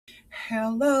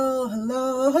Hello,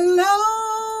 hello,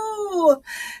 hello.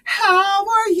 How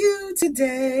are you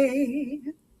today?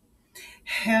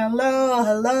 Hello,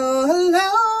 hello,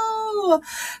 hello.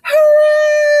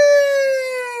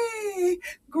 Hooray!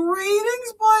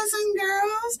 Greetings, boys and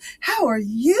girls. How are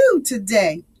you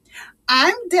today?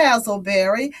 I'm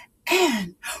Dazzleberry,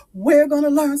 and we're going to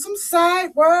learn some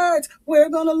sight words. We're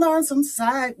going to learn some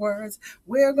sight words.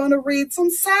 We're going to read some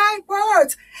sight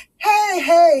words. Hey,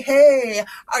 hey, hey,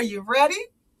 are you ready?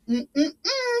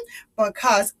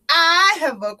 Because I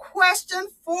have a question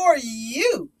for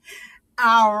you.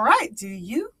 All right, do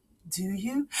you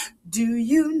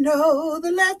know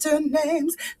the letter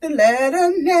names? The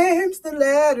letter names, the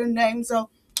letter names. Oh,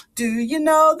 do you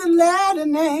know the letter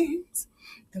names?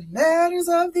 The letters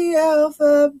of the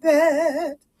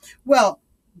alphabet. Well,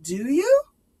 do you?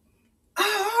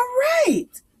 All right,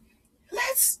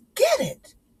 let's get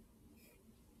it.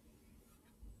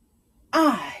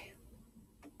 I,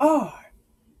 R,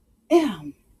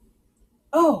 M,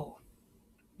 O,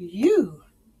 U,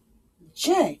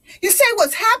 J. You say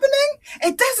what's happening?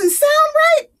 It doesn't sound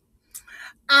right.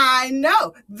 I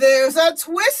know. There's a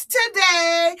twist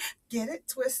today. Get it?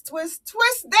 Twist, twist,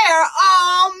 twist. They're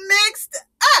all mixed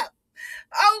up.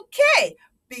 Okay.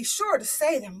 Be sure to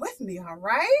say them with me, all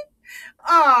right?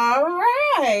 All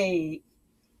right.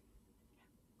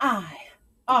 I,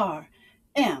 R,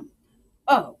 M,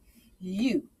 O,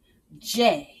 U,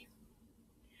 J,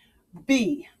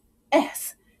 B,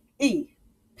 S, E,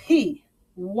 P,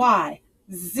 Y,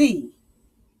 Z,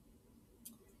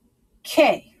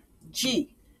 K,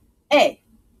 G, A,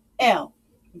 L,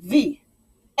 V,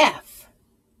 F,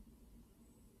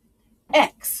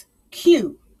 X,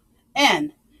 Q,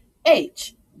 N,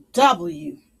 H,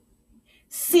 W,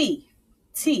 C,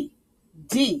 T,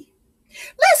 D.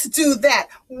 Let's do that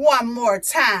one more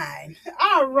time.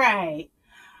 All right.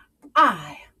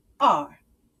 I, R,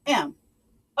 M,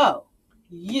 O,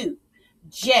 U,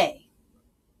 J,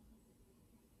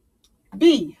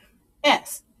 B,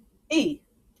 S, E,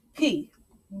 P,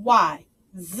 Y,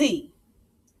 Z,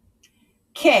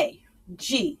 K,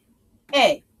 G,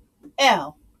 A,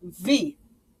 L, V,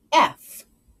 F,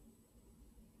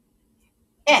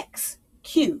 X,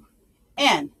 Q,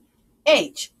 N,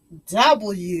 H,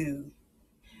 W,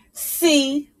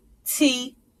 C,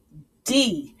 T,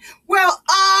 D. Well,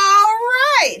 all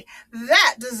right.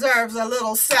 That deserves a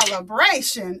little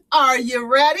celebration. Are you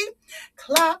ready?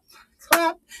 Clap,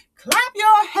 clap, clap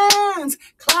your hands.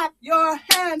 Clap your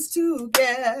hands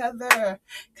together.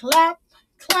 Clap,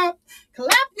 clap,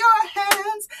 clap your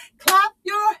hands. Clap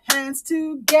your hands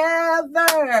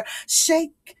together.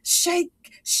 Shake, shake,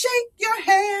 shake your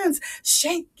hands.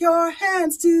 Shake your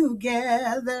hands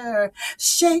together.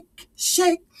 Shake,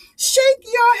 shake, shake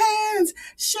your hands.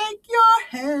 Shake your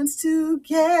hands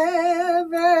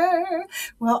together.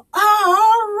 Well,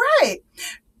 all right.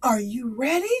 Are you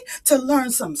ready to learn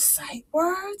some sight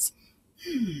words?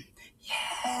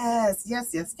 Yes, yes,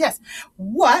 yes, yes.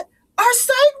 What are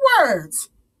sight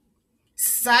words?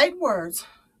 Sight words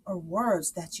are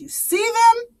words that you see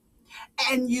them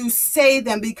and you say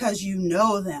them because you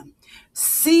know them.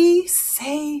 See,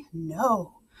 say,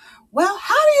 no. Well,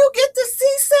 how do you get to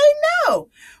see, say, no?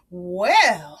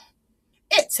 Well,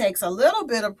 it takes a little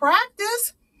bit of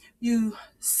practice. You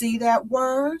see that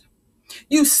word,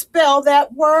 you spell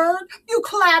that word, you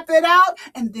clap it out,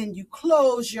 and then you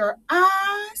close your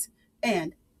eyes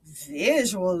and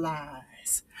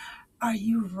visualize. Are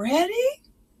you ready?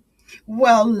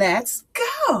 Well, let's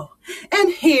go.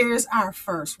 And here's our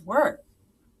first word.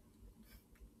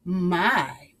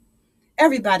 My.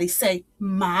 Everybody say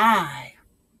my.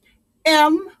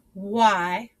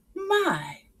 M-Y,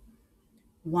 my.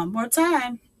 One more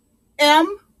time.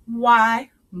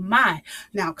 M-Y, my.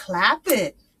 Now clap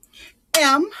it.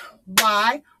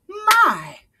 M-Y,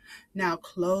 my. Now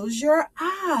close your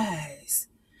eyes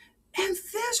and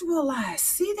visualize.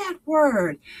 See that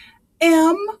word.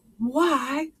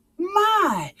 M-Y,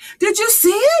 my. Did you see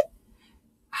it?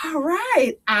 All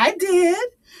right, I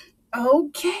did.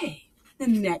 Okay, the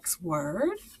next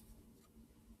word.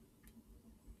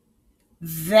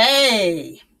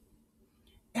 They.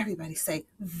 Everybody say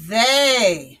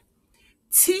they.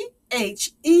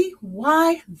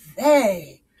 T-H-E-Y,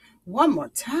 they. One more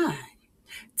time.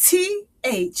 T-H-E-Y,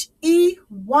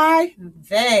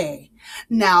 they.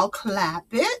 Now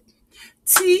clap it.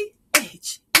 T-H-E-Y,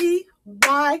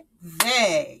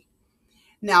 they.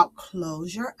 Now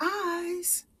close your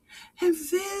eyes and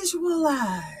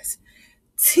visualize.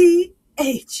 T-H-E-Y,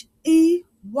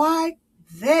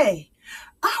 they.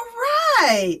 All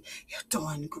right, you're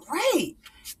doing great.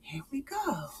 Here we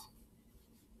go.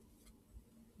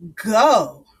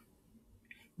 Go.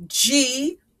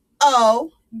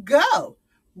 G-O, go.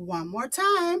 One more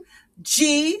time.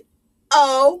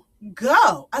 G-O,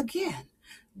 go. Again.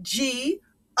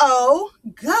 G-O,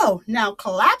 go. Now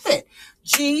clap it.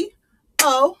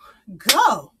 G-O,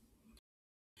 go.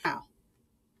 Now,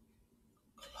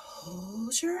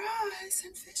 close your eyes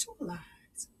and visualize.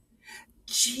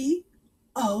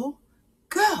 G-O,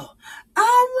 go.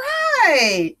 All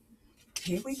right.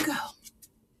 Here we go.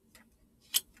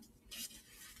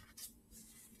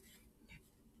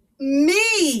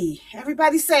 Me.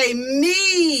 Everybody say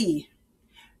me.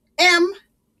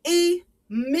 M-E,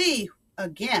 me.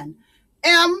 Again.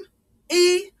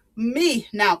 M-E, me.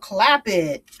 Now clap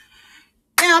it.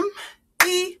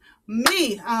 M-E,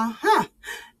 me.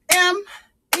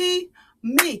 M-E,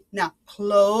 me. Now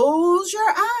close your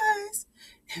eyes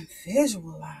and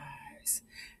visualize.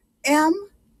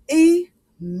 M-E,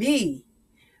 me.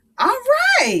 All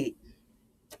right.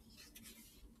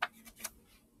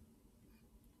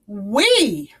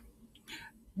 We.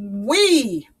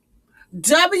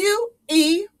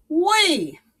 W-E,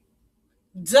 we.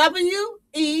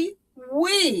 W-E,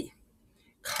 we.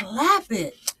 Clap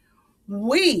it.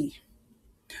 We.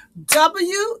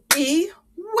 W-E,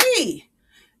 we.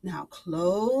 Now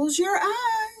close your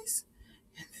eyes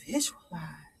and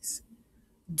visualize.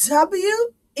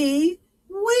 W-E,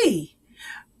 we.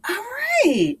 All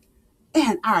right.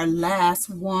 And our last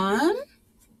one.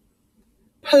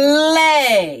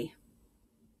 Play.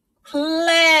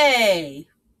 Play.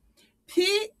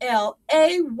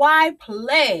 P-L-A-Y,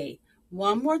 play.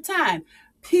 One more time.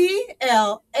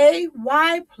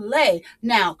 P-L-A-Y, play.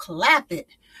 Now clap it.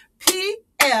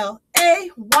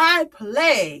 P-L-A-Y,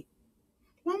 play.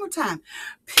 One more time.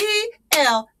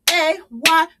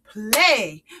 P-L-A-Y,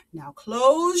 play. Now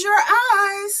close your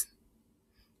eyes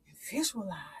and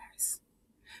visualize.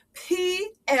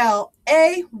 P-L-A-Y,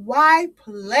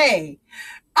 play.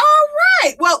 All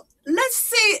right. Well, let's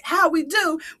see how we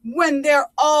do when they're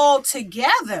all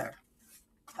together.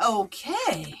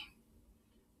 Okay.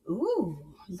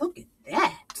 Ooh, look at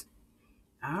that.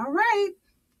 All right.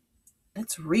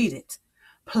 Let's read it.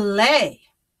 Play.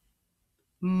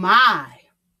 My.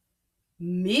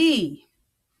 Me.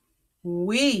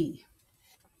 We.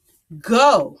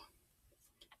 Go.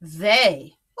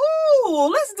 They. Ooh,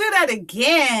 let's do that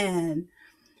again.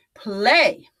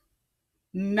 Play.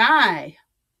 My.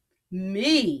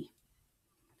 Me.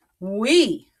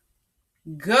 We.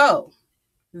 Go.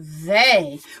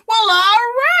 They. Well, all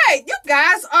right. You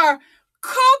guys are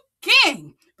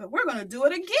cooking, but we're going to do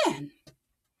it again.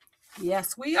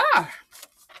 Yes, we are.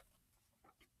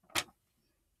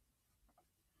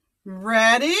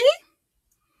 Ready?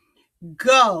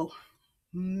 Go.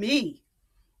 Me.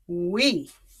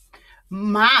 We.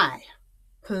 My.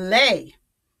 Play.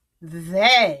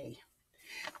 They.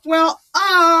 Well,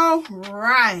 all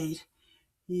right.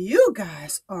 You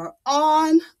guys are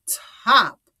on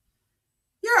top.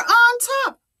 You're on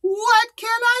top. What can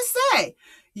I say?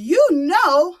 You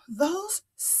know those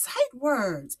sight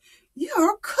words.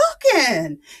 You're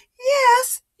cooking.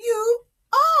 Yes, you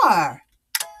are.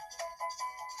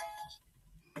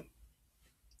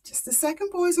 Just a second,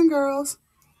 boys and girls.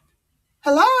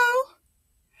 Hello?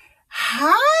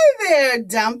 Hi there,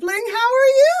 Dumpling. How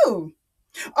are you?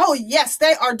 Oh, yes,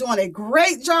 they are doing a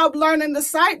great job learning the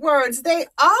sight words. They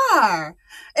are.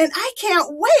 And I can't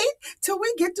wait till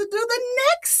we get to do the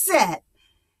next set.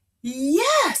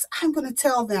 Yes, I'm going to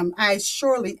tell them. I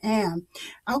surely am.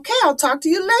 Okay, I'll talk to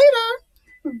you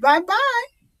later. Bye-bye.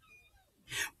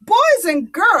 Boys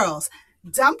and girls,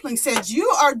 Dumpling said you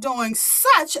are doing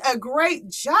such a great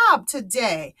job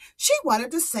today. She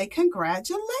wanted to say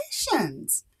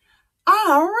congratulations.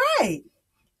 All right.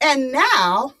 And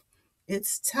now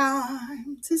it's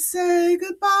time to say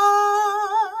goodbye.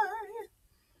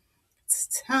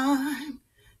 It's time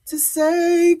to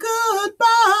say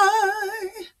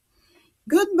goodbye.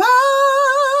 Goodbye,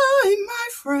 my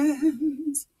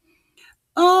friends,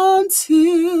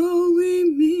 until we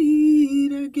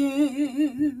meet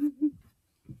again.